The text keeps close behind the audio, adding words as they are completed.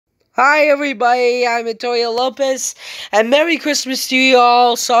Hi everybody, I'm Antonio Lopez, and Merry Christmas to you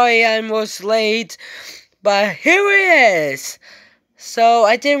all. Sorry I was late, but here it is. So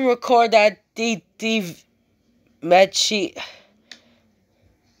I didn't record that med sheet.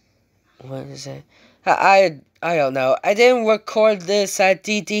 What is it? I don't know. I didn't record this at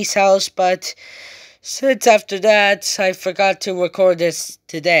DD's house, but since after that I forgot to record this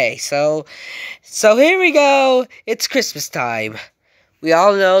today. So here we go. It's Christmas time. We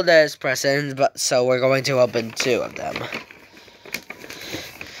all know there's presents, but so we're going to open 2 of them.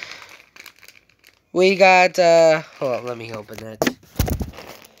 We got, hold on, let me open it.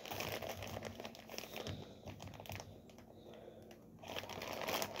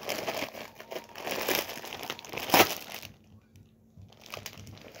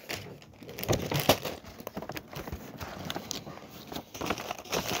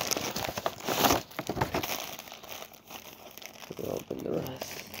 We'll open the rest.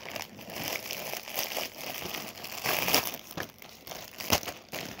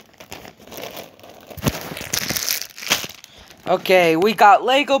 Okay, we got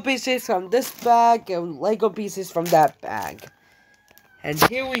Lego pieces from this bag and Lego pieces from that bag. And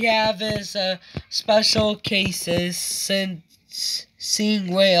here we have is special cases since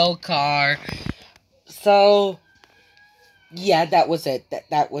seeing whale car. So yeah, that was it.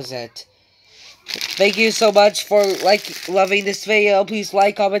 That was it. Thank you so much for loving this video. Please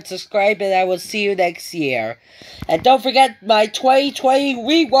like, comment, subscribe, and I will see you next year. And don't forget my 2020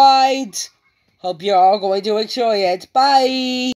 rewind. Hope you're all going to enjoy it. Bye!